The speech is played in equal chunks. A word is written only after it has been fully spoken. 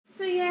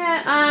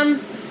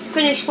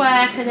finished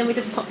work and then we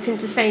just popped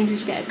into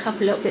Sainsbury's to get a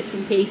couple little bits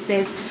and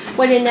pieces.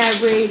 Went in there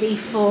really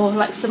for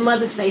like some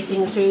Mother's Day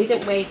things really,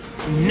 didn't we?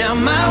 Now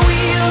my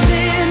wheels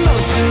in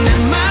motion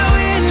and my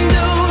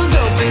windows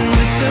open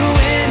with the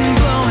wind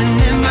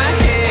blowing in my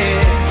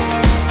hair.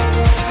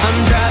 I'm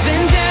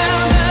driving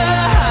down the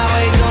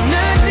highway,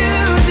 gonna do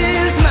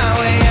this my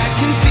way. I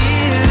can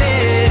feel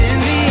it in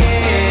the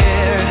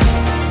air.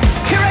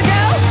 Here I go.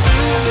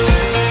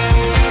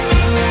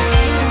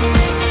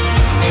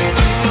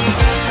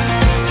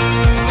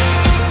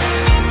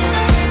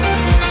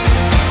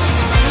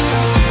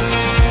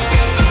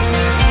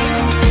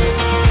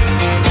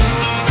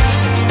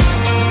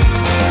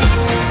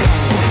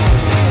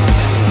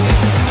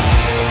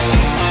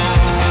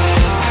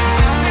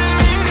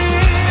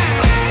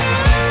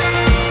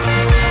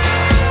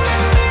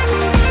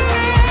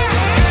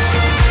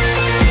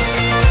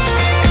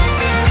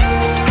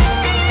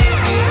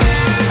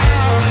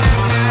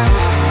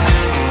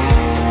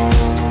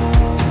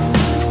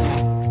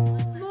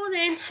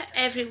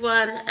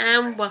 Everyone,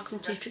 and welcome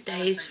to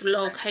today's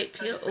vlog.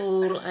 Hope you're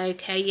all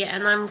okay. Yeah,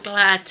 and I'm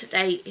glad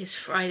today is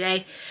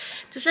Friday.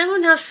 Does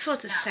anyone else feel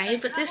the same?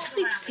 But this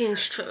week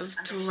seems to have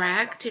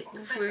dragged. It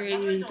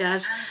really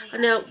does. I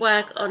know at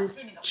work on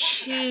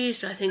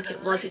Tuesday, I think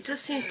it was, it does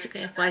seem to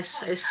go by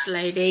so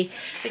slowly.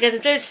 Again, I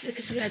don't know if it's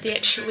because we had the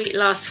extra week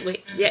last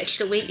week, the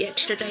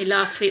extra day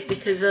last week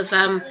because of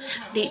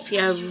leap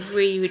year. I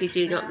really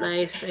do not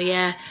know. So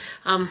yeah,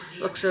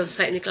 because I'm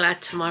certainly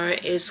glad tomorrow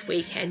is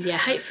weekend. Yeah,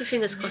 hopefully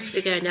fingers crossed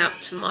we're going out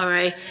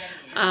tomorrow.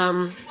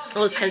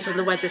 All depends on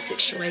the weather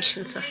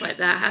situation and stuff like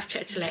that. I have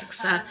checked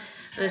Alexa.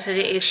 And I said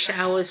it is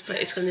showers, but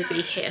it's going to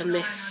be hit and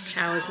miss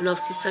showers. And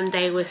obviously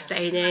Sunday we're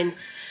staying in.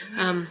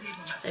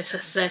 There's a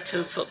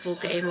certain football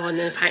game on,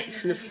 and apparently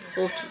it's an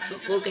important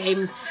football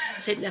game.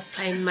 I think they're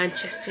playing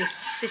Manchester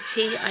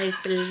City, I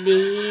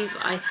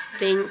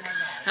think,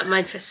 at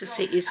Manchester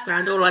City's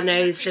ground. All I know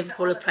is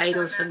Liverpool are playing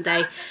on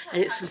Sunday,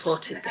 and it's an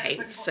important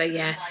game. So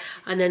yeah,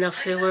 and then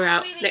obviously we're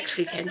out next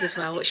weekend as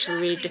well, which I'm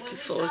really looking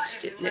forward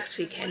to do next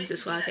weekend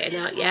as well, getting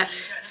out. Yeah,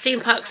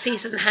 theme park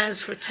season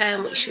has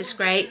returned, which is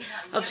great.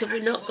 Obviously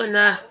we're not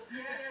gonna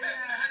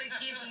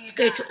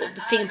go to all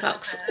the theme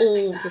parks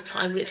all the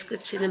time, but it's good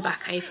to see them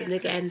back open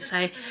again.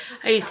 So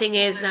only thing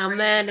is now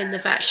Merlin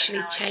have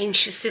actually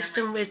changed the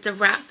system with the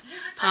wrap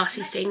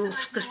party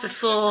things, because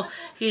before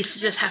you used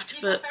to just have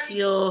to book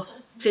your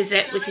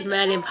visit with your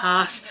Merlin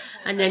pass,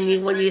 and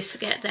then when you used to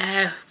get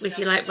there with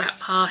your like wrap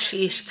pass,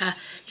 you used to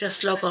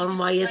just log on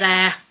while you're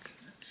there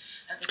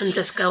and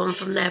just go on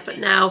from there. But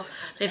now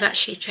they've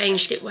actually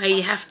changed it where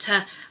you have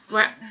to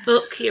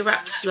book your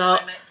wrap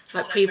slot,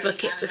 like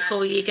pre-book it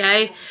before you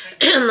go,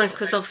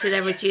 because obviously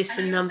they're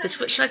reducing numbers,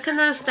 which I can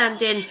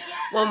understand in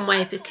one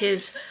way,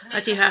 because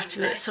I do have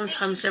to admit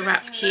sometimes the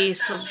wrap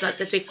queues, sort of like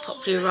the big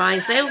popular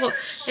rise, they were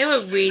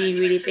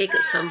really big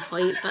at some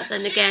point. But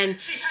then again,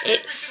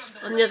 it's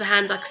on the other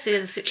hand, I can see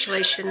the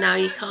situation now,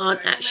 you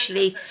can't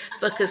actually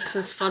book a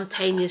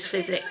spontaneous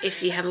visit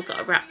if you haven't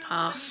got a wrap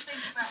pass.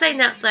 But saying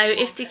that though,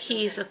 if the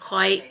queues are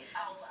quite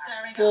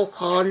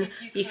walk on,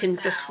 you can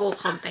just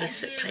walk on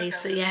basically.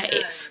 So yeah,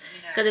 it's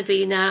going to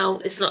be now,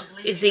 it's not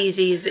as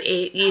easy as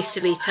it used to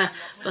be to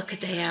book a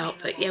day out.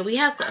 But yeah, we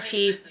have got a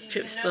few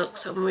trips booked,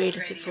 so I'm really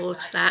looking forward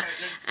to that.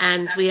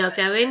 And we are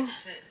going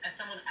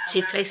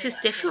to places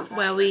different,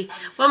 where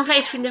one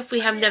place we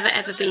have never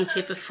ever been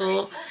to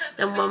before,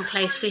 then one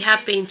place we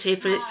have been to,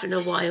 but it's been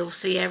a while.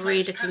 So yeah,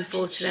 really looking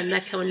forward to them. They're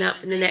coming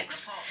up in the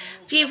next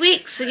few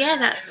weeks. So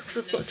yeah,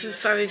 we've got some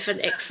very fun,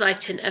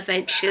 exciting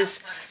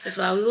adventures as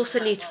well. We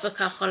also need to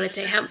book our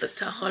holiday. Haven't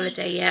booked our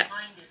holiday yet.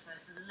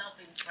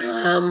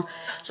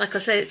 Like I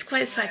said, it's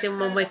quite sad in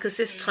one way, because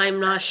this time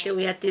last year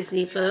we had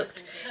Disney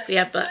booked, we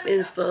had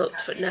Butlins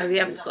booked, but no, we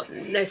haven't got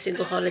no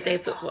single holiday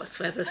booked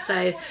whatsoever. So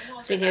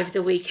I think over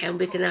the weekend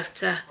we're going to have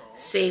to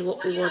see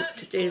what we want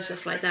to do and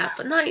stuff like that.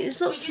 But no,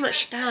 it's not so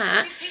much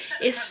that,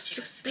 it's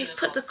just they've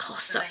put the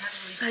costs up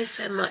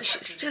so much.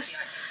 It's just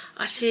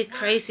actually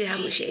crazy how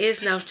much it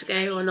is now to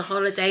go on a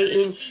holiday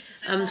in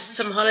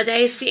some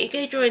holidays. But you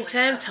can go during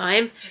term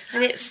time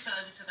and it's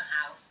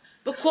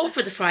a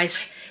quarter of the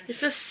price. It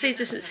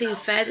doesn't seem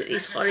fair that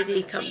these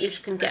holiday companies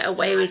can get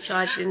away with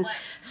charging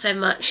so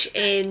much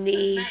in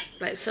the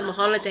summer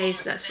holidays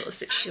and that sort of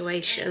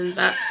situation.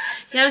 But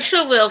yeah, I'm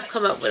sure we'll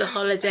come up with a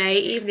holiday,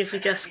 even if we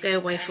just go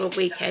away for a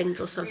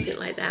weekend or something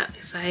like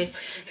that. So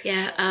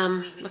yeah,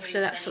 like I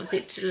said, that's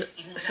something to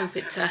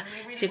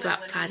think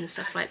about, plan and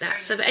stuff like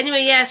that. So but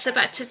anyway, yeah, so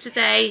back to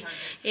today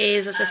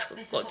is I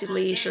just got to do my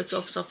usual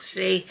jobs,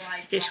 obviously,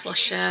 the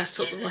dishwasher,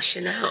 sort the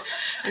washing out,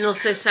 and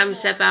also Sam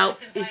said about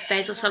his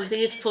bed or something.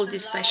 He's pulled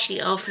his bed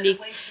sheet off and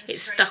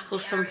it's stuck or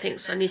something,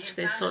 so I need to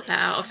go sort that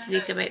out. Obviously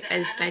need to make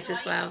Ben's bed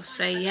as well.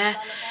 So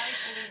yeah,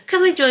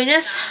 come and join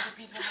us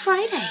for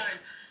Friday.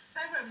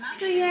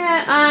 So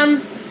yeah,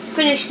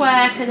 finished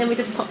work and then we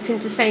just popped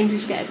into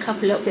Sainsbury's to get a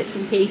couple little bits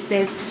and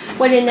pieces.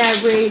 Went in there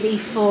really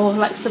for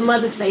like some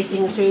Mother's Day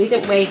things really,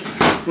 didn't we?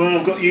 Well,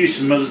 I've got you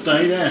some Mother's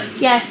Day there.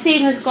 Yeah,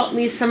 Stephen's got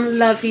me some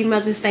lovely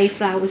Mother's Day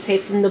flowers here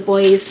from the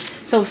boys.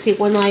 So obviously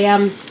when I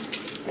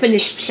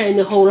finished showing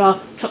the haul,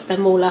 I'll chop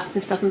them all up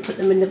and stuff and put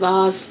them in the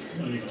vase.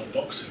 I've only got a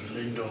box of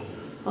Lindor.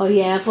 Oh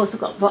yeah, I've also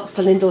got boxed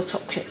Lindor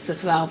chocolates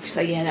as well,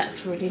 so yeah,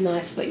 that's really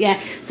nice. But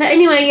yeah, so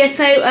anyway, yeah,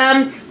 so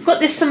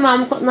got this for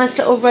Mum, got a nice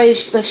little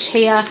rose bush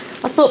here.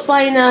 I thought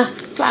buying her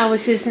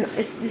flowers is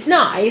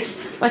nice,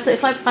 but I thought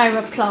if I buy her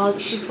a plant,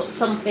 she's got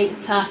something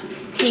to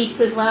keep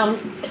as well.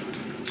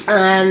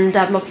 And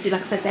obviously,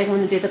 like I said, they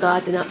want to do the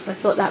garden up, so I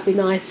thought that'd be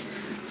nice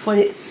when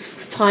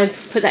it's time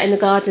to put that in the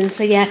garden.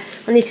 So yeah,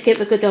 I need to give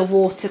it a good old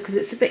water because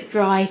it's a bit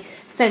dry.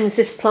 Same as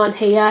this plant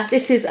here.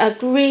 This is a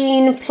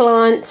green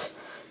plant.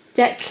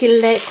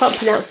 Deculate, can't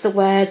pronounce the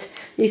word.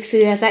 You can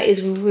see that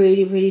is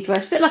really, really dry.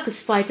 It's a bit like a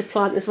spider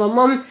plant as well.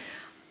 Mum,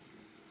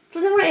 I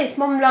don't know what it is.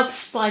 Mum loves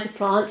spider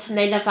plants and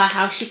they love our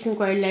house. She can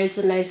grow loads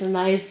and loads and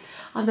loads.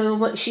 I remember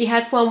when she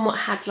had one that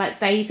had like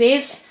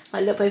babies,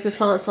 like little baby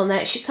plants on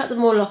there. She cut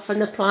them all off and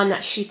the plant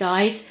actually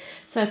died.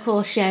 So of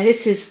course, yeah,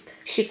 this is,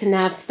 she can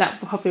have, that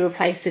will probably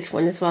replace this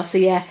one as well. So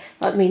yeah,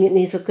 I mean, it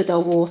needs a good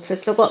old water.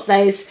 So I've got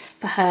those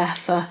for her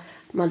for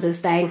Mother's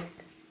Day.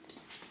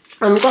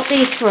 And we've got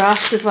these for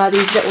us as well,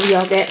 these little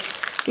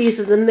yogurts. These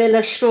are the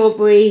Miller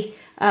strawberry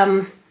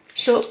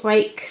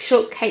shortcake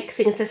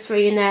things. There's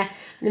 3 in there.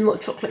 And the milk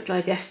chocolate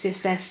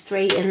digestives, there's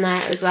 3 in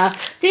there as well.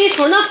 These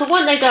were enough,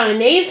 weren't they, darling,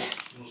 these?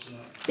 What's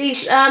that?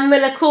 These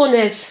Miller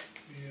corners.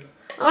 Yeah.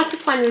 I have to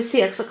find the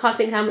receipt because I can't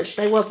think how much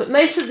they were. But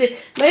most of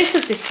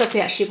this stuff we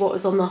actually bought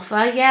was on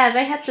offer. Yeah,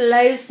 they had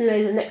loads and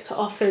loads of nectar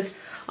offers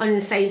on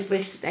in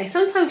Sainsbury today.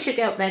 Sometimes you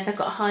go up there, they've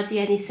got hardly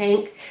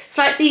anything. It's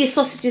like these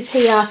sausages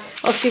here,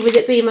 obviously with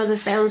it being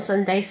Mother's Day on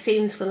Sunday,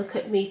 Stephen's going to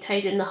cook me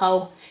toad in the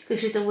hole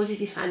because he's what did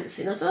he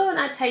fancy? And I was like, oh, I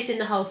haven't had toad in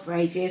the hole for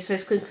ages, so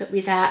he's going to cook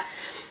me that.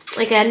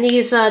 Again,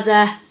 these are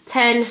the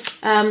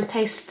 10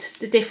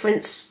 Taste the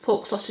Difference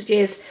pork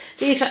sausages.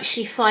 These are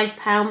actually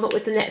 £5, but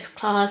with the next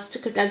class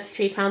took them down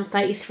to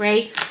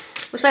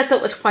 £3.33, which I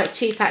thought was quite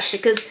cheap actually,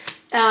 because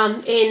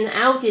in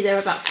Aldi they're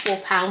about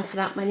 £4 for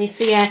that money.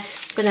 So yeah,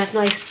 I'm going to have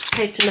nice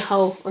toad in the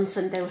hole on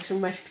Sunday with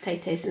some roast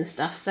potatoes and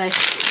stuff. So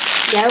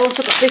yeah, I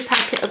also got a big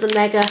packet of the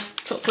Mega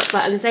chocolate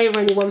buttons. They were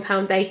only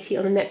 £1.80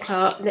 on the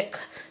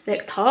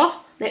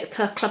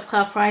Nectar Club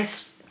Car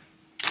price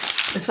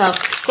as well.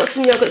 Got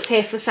some yogurts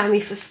here for Sammy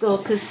for school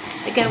because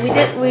again we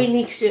didn't really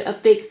need to do a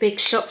big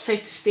shop, so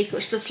to speak. It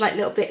was just like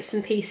little bits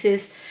and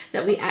pieces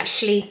that we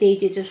actually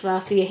needed as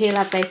well. So yeah, he'll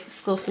have those for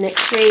school for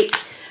next week.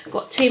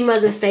 Got 2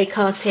 Mother's Day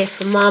cards here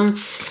for Mum.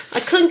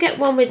 I couldn't get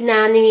one with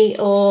Nanny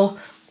or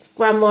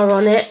Grandma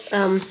on it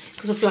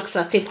because of, like I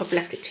said, I think I probably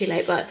left it too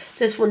late, but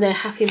there's one there,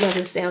 Happy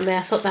Mother's Day on there.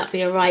 I thought that'd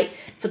be alright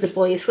for the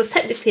boys because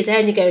technically they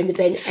only go in the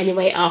bin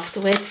anyway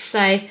afterwards. So,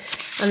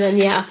 and then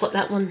yeah, I've got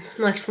that one,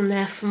 nice one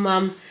there for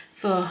Mum,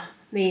 for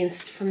me and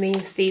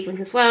Stephen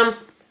as well.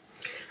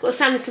 Got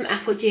Sam some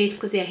apple juice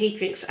because yeah, he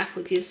drinks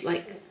apple juice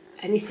like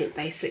anything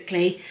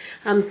basically.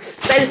 Ben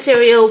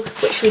cereal,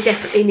 which we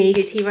definitely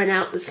needed. He ran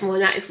out this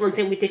morning. That is one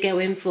thing we did go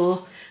in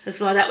for as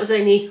well. That was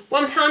only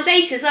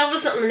 £1.80 as well,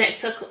 wasn't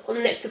it, on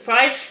the nectar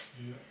price?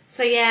 Yeah.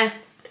 So yeah,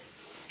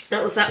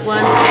 that was that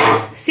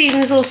one.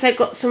 Stephen's also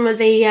got some of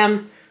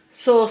the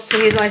sauce for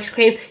his ice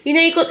cream. You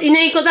know you got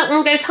that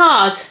one goes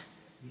hard.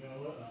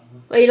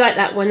 Oh, you like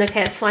that one?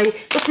 Okay, that's fine.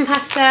 Got some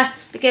pasta.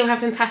 Again, we're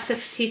having pasta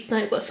for tea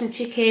tonight. We've got some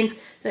chicken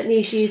that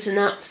needs using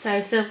up, so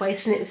instead of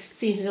wasting it,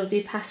 Stephen will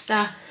do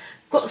pasta.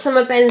 Got some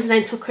of Ben's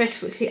lentil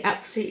crisps, which he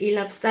absolutely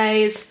loves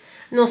those.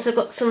 And also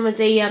got some of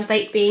the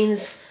baked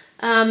beans.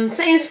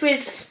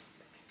 Sainsbury's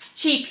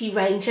cheapy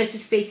range, so to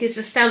speak, is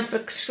the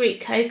Stamford Street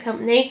Co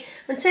company.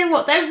 And tell you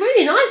what, they're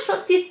really nice.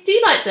 Do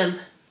you like them?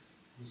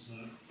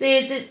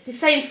 The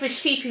Sainsbury's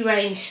cheapy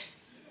range.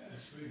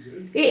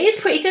 It is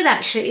pretty good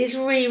actually. It's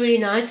really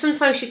nice.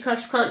 Sometimes you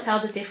just can't tell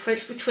the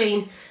difference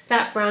between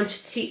that brand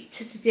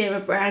to the dearer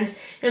brand.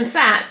 In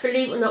fact,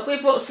 believe it or not,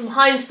 we bought some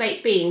Heinz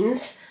baked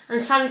beans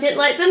and Sam didn't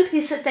like them. He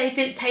said they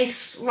didn't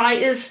taste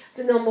right as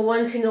the normal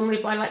ones. We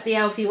normally buy like the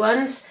Aldi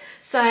ones.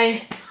 So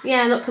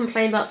yeah, not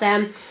complain about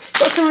them.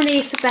 Got some of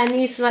these for Ben.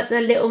 These are like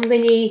the little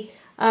mini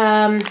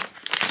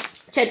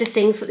cheddar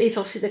things, but these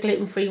are obviously the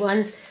gluten-free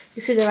ones.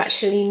 You see they're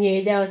actually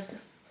new. There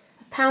was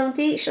 £1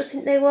 each, I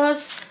think they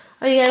was.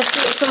 Oh yeah,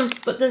 so got some,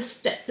 but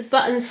the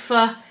buttons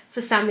for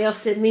Sammy,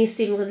 obviously me and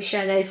Stephen are going to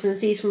share those ones.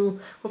 These will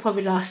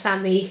probably last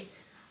Sammy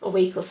a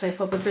week or so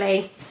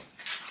probably.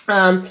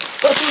 Got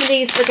some of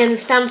these, again, the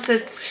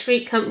Stamford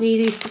Street Company,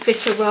 these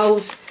profiterole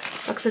rolls.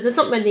 Like I said, there's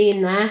not many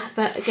in there,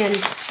 but again,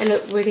 they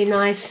look really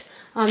nice.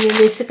 I mean,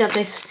 we still got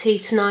those for tea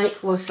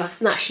tonight. Well,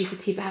 not actually for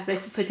tea, but have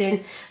those to put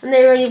in. And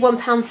they're only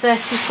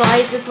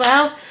 £1.35 as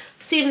well.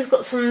 Stephen's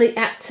got some of the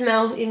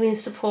Actimel immune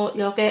support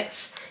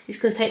yogurts. He's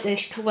going to take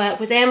those to work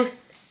with him.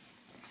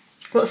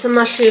 Got some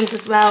mushrooms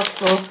as well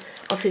for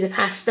obviously the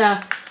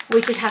pasta.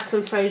 We did have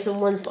some frozen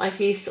ones, but I've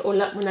used it all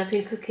up when I've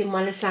been cooking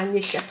my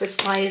lasagna, shepherd's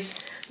pies,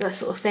 that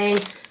sort of thing.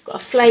 Got a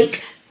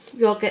flake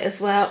yogurt as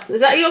well.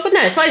 Was that yogurt?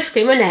 No, it's ice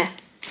cream, isn't it?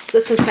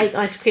 Got some flake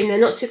ice cream there.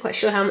 Not too quite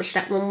sure how much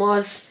that one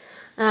was.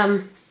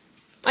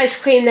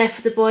 Ice cream there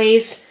for the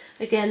boys.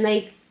 Again,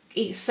 they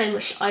eat so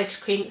much ice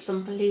cream. It's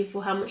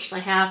unbelievable how much they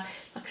have.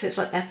 Like I said, it's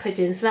like their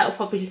pudding. So that'll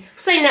probably,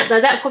 saying that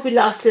though, that'll probably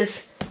last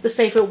us just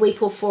over a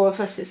week or 4 of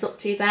us. It's not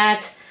too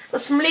bad.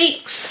 Got some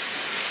leeks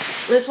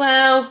as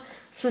well.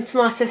 Some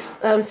tomatoes,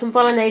 some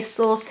bolognese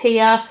sauce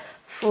here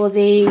for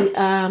the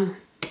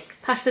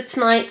pasta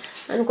tonight.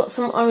 And got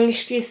some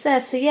orange juice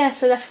there. So yeah,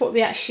 so that's what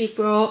we actually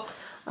brought.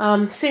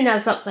 Soon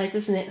adds up though,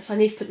 doesn't it? So I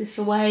need to put this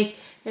away.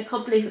 I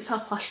can't believe it's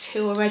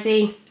 2:30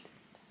 already.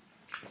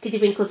 Diddy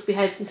Winkle's be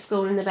home from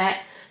school in a bit.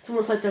 So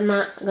once I've done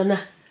that, I'm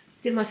gonna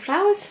do my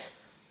flowers.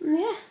 And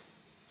yeah.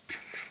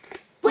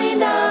 We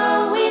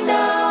know, we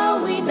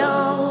know, we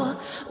know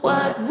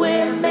what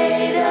we're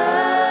made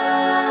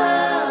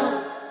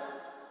of.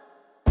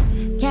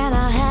 Can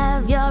I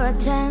have your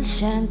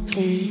attention,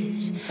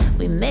 please?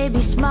 We may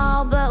be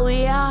small, but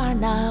we are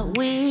not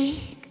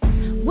weak.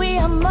 We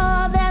are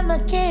more than the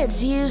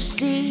kids you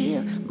see,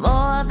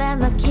 more than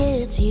the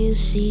kids you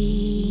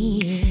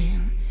see.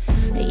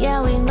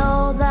 Yeah, we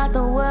know that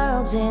the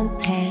world's in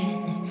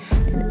pain,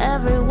 and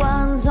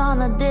everyone's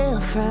on a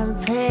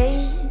different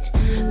page.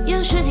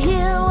 You should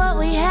hear what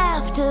we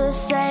have to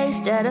say,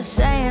 instead of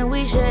saying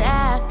we should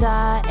act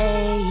our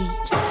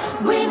age.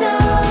 We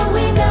know,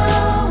 we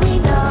know, we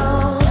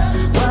know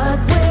what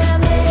we're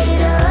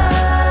made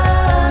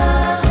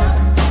of.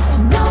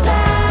 No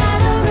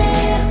matter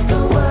if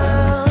the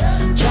world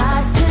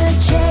tries to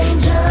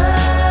change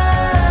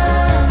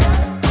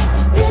us,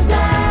 it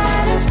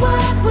matters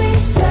what we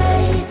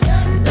say,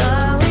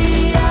 though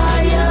we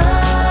are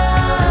young.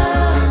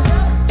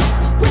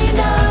 We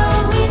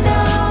know, we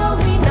know,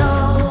 we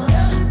know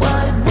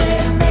what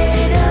we're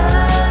made of,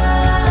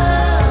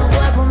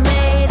 what we're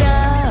made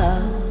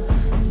of.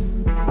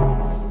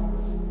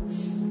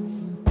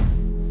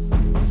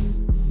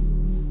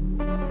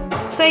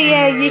 So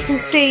yeah, you can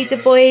see the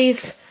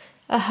boys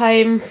are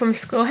home from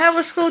school. How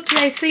was school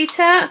today,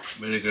 sweetheart?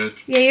 Really good.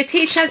 Yeah, your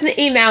teacher hasn't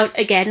emailed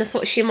again. I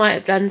thought she might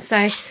have done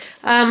so.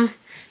 I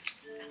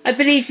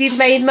believe you've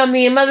made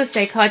Mummy a Mother's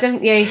Day card,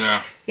 haven't you?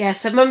 Yeah. Yeah,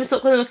 so Mum's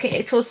not going to look at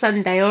it till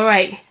Sunday,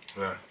 alright?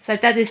 Yeah. So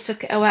Daddy's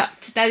took it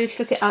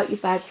out your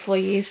bag for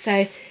you.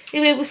 So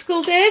anyway, was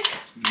school good?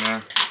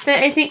 No. Did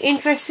anything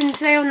interesting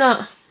today or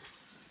not?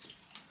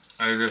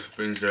 I've just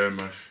been doing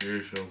my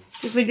usual.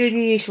 You've been doing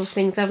the usual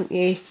things, haven't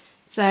you?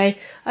 So,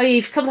 oh,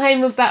 you've come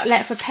home about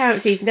letter for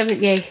parents' evening,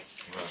 haven't you? Yeah.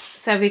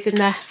 So we're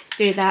gonna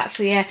do that.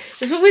 So yeah,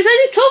 we was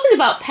only talking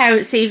about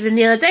parents' evening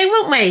the other day,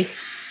 weren't we?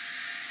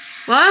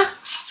 What?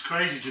 It's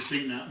crazy to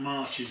think that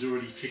March is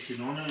already ticking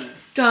on, isn't it?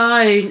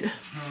 Don't.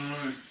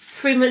 Alright.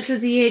 3 months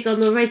of the year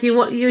gone already.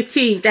 What you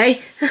achieved,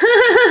 eh?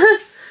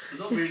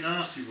 Not very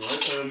nasty,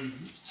 right?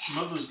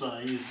 Mother's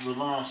Day is the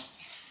last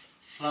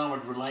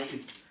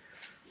flower-related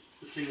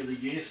thing of the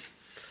year.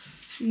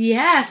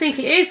 Yeah, I think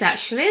it is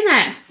actually, isn't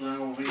it?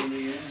 Flower thing of the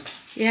year.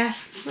 Yeah,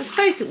 I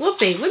suppose it would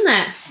be, wouldn't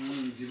it?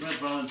 You've had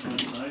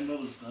Valentine's Day,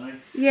 Mother's Day.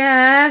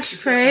 Yeah, that's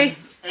true.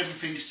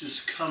 Everything's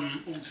just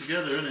come all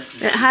together, isn't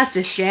it? It has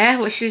this year,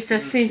 which is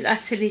just seems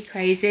utterly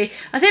crazy.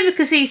 I think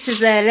because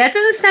Easter's early. I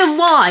don't understand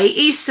why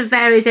Easter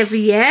varies every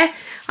year.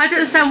 I don't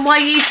understand why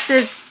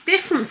Easter's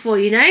different for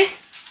you, know?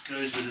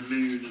 Goes with the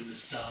moon and the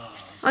stars.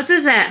 Oh,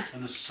 does it?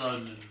 And the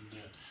sun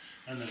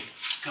and the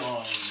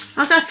sky.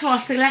 I've got to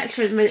ask the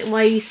lecturer in a minute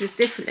why Easter's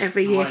different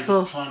every And the year way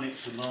for. the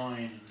planets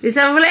align. Is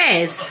that what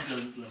it is? I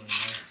don't know.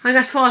 I'm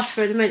going to ask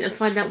her in a minute and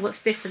find out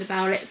what's different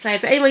about it. So,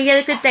 but anyway, you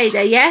had a good day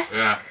there, yeah?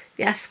 Yeah.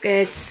 Yes,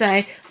 good.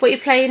 So, what are you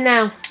playing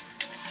now?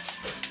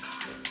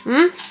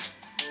 I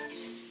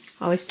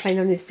was playing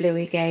on his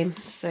Bluey game.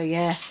 So,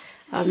 yeah.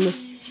 I'm not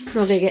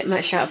going to get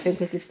much out of him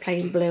because he's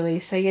playing Bluey.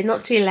 So, yeah,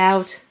 not too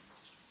loud.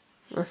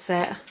 That's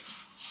it.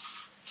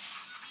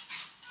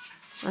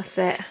 That's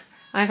it.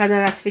 I know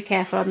I have to be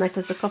careful on there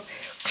because the cop.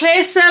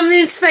 Clear some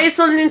space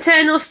on the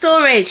internal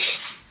storage.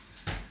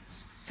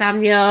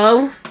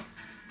 Samuel.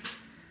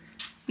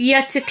 You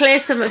had to clear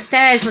some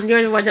upstairs on your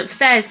other one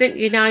upstairs, didn't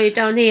you? Now you're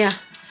down here.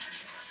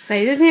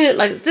 So doesn't he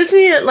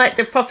look like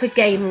the proper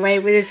game array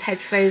with his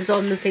headphones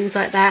on and things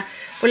like that?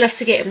 We'll have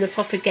to get him the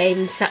proper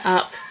game set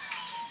up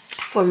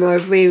for more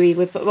Riri.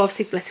 But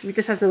obviously, bless him, he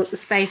just hasn't got the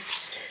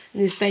space in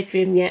his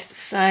bedroom yet.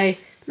 So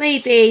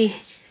maybe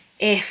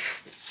if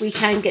we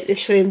can get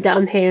this room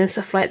down here and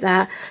stuff like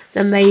that,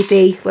 then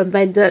maybe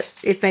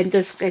if Ben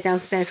does go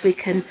downstairs, we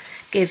can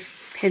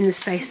give him the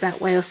space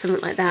that way or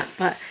something like that.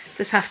 But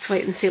just have to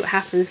wait and see what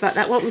happens about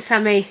that, won't we,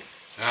 Sammy?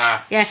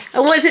 Yeah. Yeah.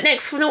 And what is it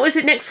next? What is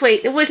it next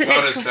week? What is it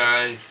next? Mother's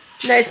Day.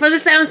 No, it's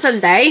Mother's Day on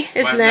Sunday,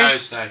 isn't it?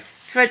 Wednesday.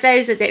 It's Red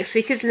Noses next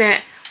week, isn't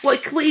it?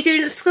 What are you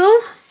doing at school?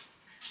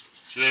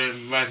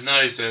 Doing red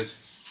noses.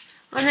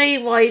 I know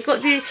you are. You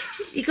got to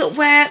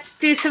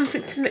do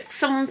something to make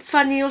someone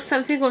funny or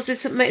something, or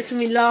just make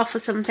somebody laugh or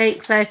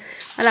something. So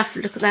I'll have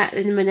to look at that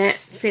in a minute,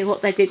 see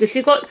what they do. Because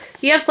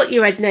you have got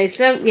your red nose,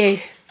 don't you?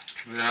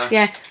 Yeah.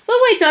 Yeah. Well,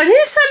 wait on.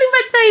 Who's selling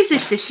red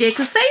noses this year?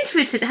 Because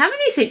Sainsbury didn't have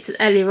anything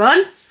earlier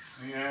on.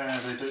 Yeah,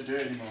 they don't do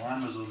it anymore.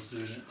 Amazon's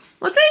doing it.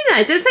 Well, do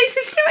they? Don't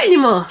Sainsbury do it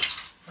anymore?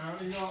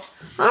 Apparently not.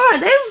 Alright,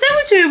 they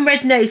were doing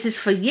red noses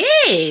for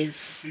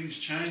years. Things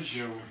change,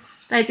 Cheryl.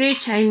 They do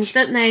change,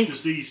 don't they?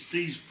 Because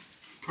these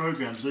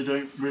programmes, they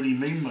don't really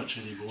mean much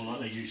anymore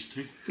like they used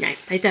to. No,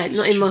 they don't,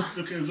 not anymore.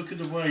 Look at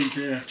the way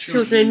their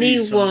Children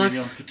need something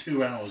was on for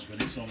 2 hours when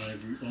it's on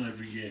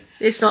every year.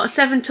 It's not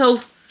 7 till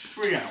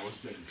 3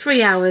 hours then.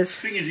 3 hours.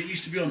 The thing is, it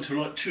used to be on till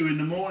like 2 in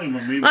the morning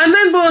when we were. I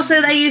remember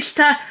also they used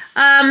to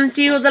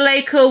do all the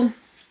local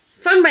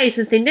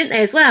fundraising thing, didn't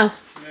they, as well?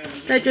 Yeah,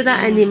 Don't do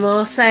that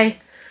anymore, so...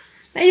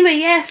 Anyway,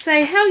 yeah,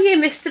 so how are you,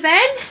 Mr.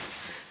 Ben?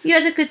 You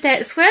had a good day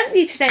at school, haven't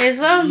you, today as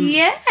well?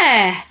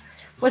 Yeah.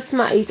 What's the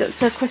matter? You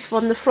got a crisp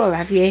on the floor,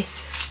 have you?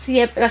 So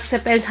yeah, like I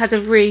said, Ben's had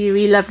a really,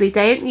 really lovely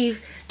day, haven't you?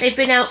 They've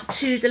been out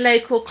to the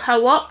local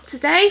co-op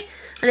today,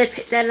 and they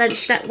picked their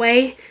lunch that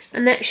way,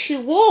 and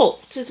actually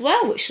walked as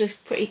well, which was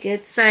pretty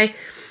good. So,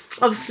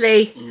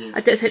 obviously, I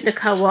don't think the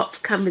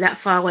co-op can be that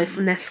far away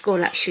from their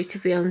school, actually, to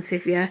be honest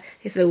with you,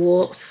 if they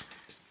walked.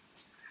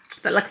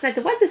 But like I said,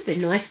 the weather's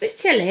been nice, a bit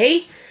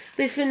chilly.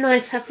 But it's been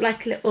nice to have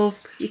like a little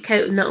your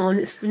coat and that on.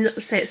 It's been not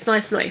to say it's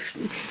nice not if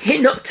it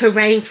not to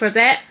rain for a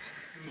bit.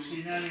 You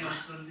see Nanny on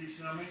Sunday,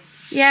 Sammy?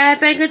 Yeah,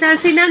 better go down and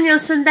see Nanny on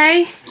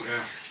Sunday.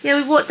 Yeah. Yeah,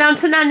 we walked down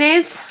to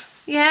Nanny's.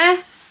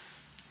 Yeah?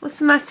 What's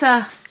the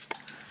matter?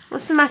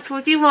 What's the matter?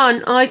 What do you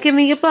want? Oh, give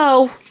me your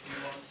bowl.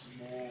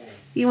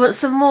 You want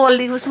some more?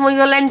 You want some more of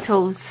your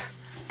lentils?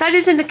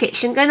 Daddy's in the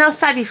kitchen. Go and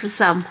ask Daddy for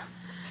some.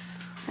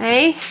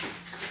 Hey?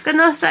 Go and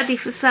ask Daddy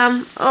for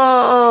some.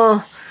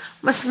 Oh.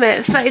 Must admit,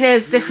 it's like,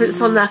 there's a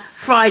difference on the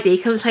Friday.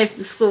 He comes home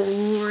from school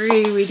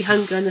really, really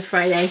hungry on the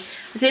Friday.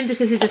 I think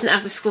because he doesn't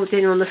have a school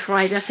dinner on the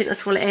Friday. I think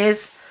that's what it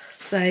is.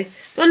 So,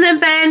 go on then,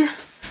 Ben.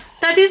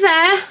 Daddy's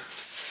there.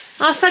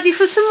 Ask Daddy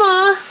for some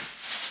more.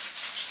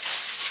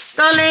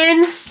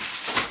 Darling,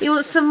 you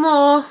want some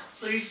more?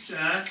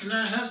 Lisa, can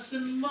I have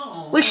some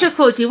more? We should have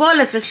called you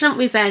Oliver, shouldn't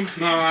we, Ben?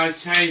 No, I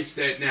changed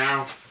it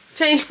now.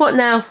 Change what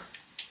now?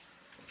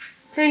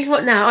 Change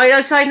what now? I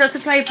decided not to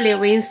play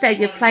Bluey. Instead,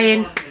 you're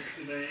playing...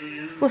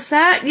 What's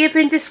that? You've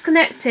been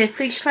disconnected.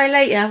 Please try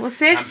later. What's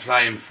this? I'm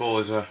playing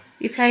Forza.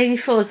 You're playing your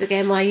Forza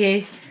game, are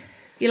you?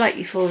 You like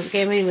your Forza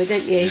game anyway,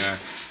 don't you? Yeah.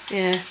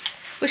 Yeah.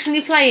 Which one are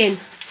you playing?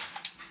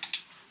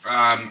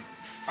 I'm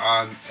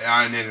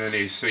in the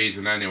new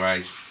season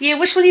anyway. Yeah,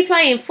 which one are you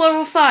playing? 4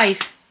 or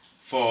 5?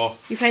 4.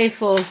 You're playing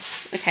 4.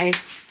 Okay.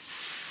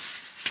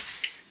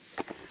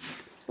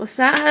 What's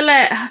that?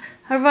 Alert.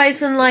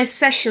 Horizon Live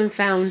session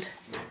found.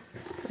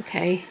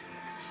 Okay.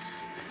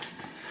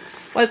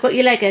 Well, I've got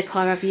your Lego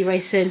car, have you,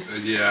 racing?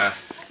 Yeah.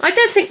 I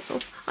don't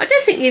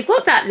think you've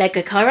got that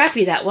Lego car, have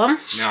you, that one?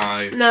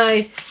 No. No.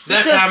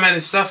 Look how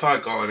many stuff I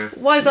got on it.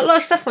 Well, you've got a lot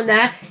of stuff on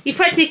there. You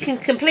practically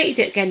completed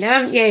it again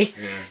now, haven't you?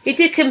 Yeah. You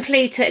did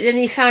complete it, then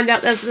you found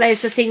out there's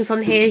loads of things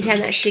on here you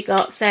hadn't actually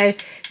got, so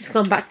it's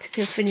gone back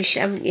to finish it,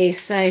 haven't you?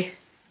 So.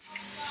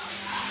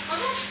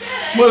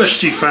 Well,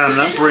 as you found,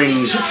 that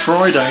brings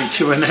Friday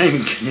to an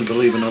end. Can you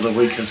believe another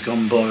week has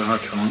gone by? I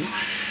can't.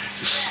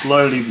 Just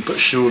slowly but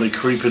surely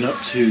creeping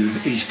up to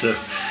Easter.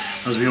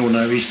 As we all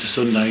know, Easter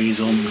Sunday is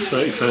on the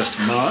 31st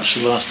of March,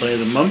 the last day of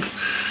the month.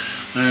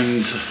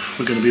 And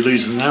we're going to be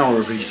losing an hour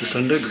of Easter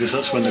Sunday because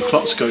that's when the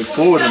clocks go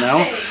forward an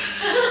hour.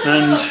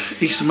 And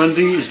Easter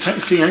Monday is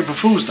technically April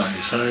Fool's Day,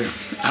 so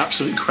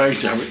absolutely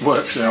crazy how it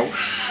works out.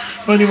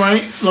 But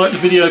anyway, like the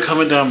video,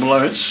 comment down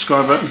below, hit the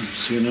subscribe button.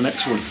 See you in the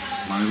next one.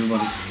 Bye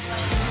everybody.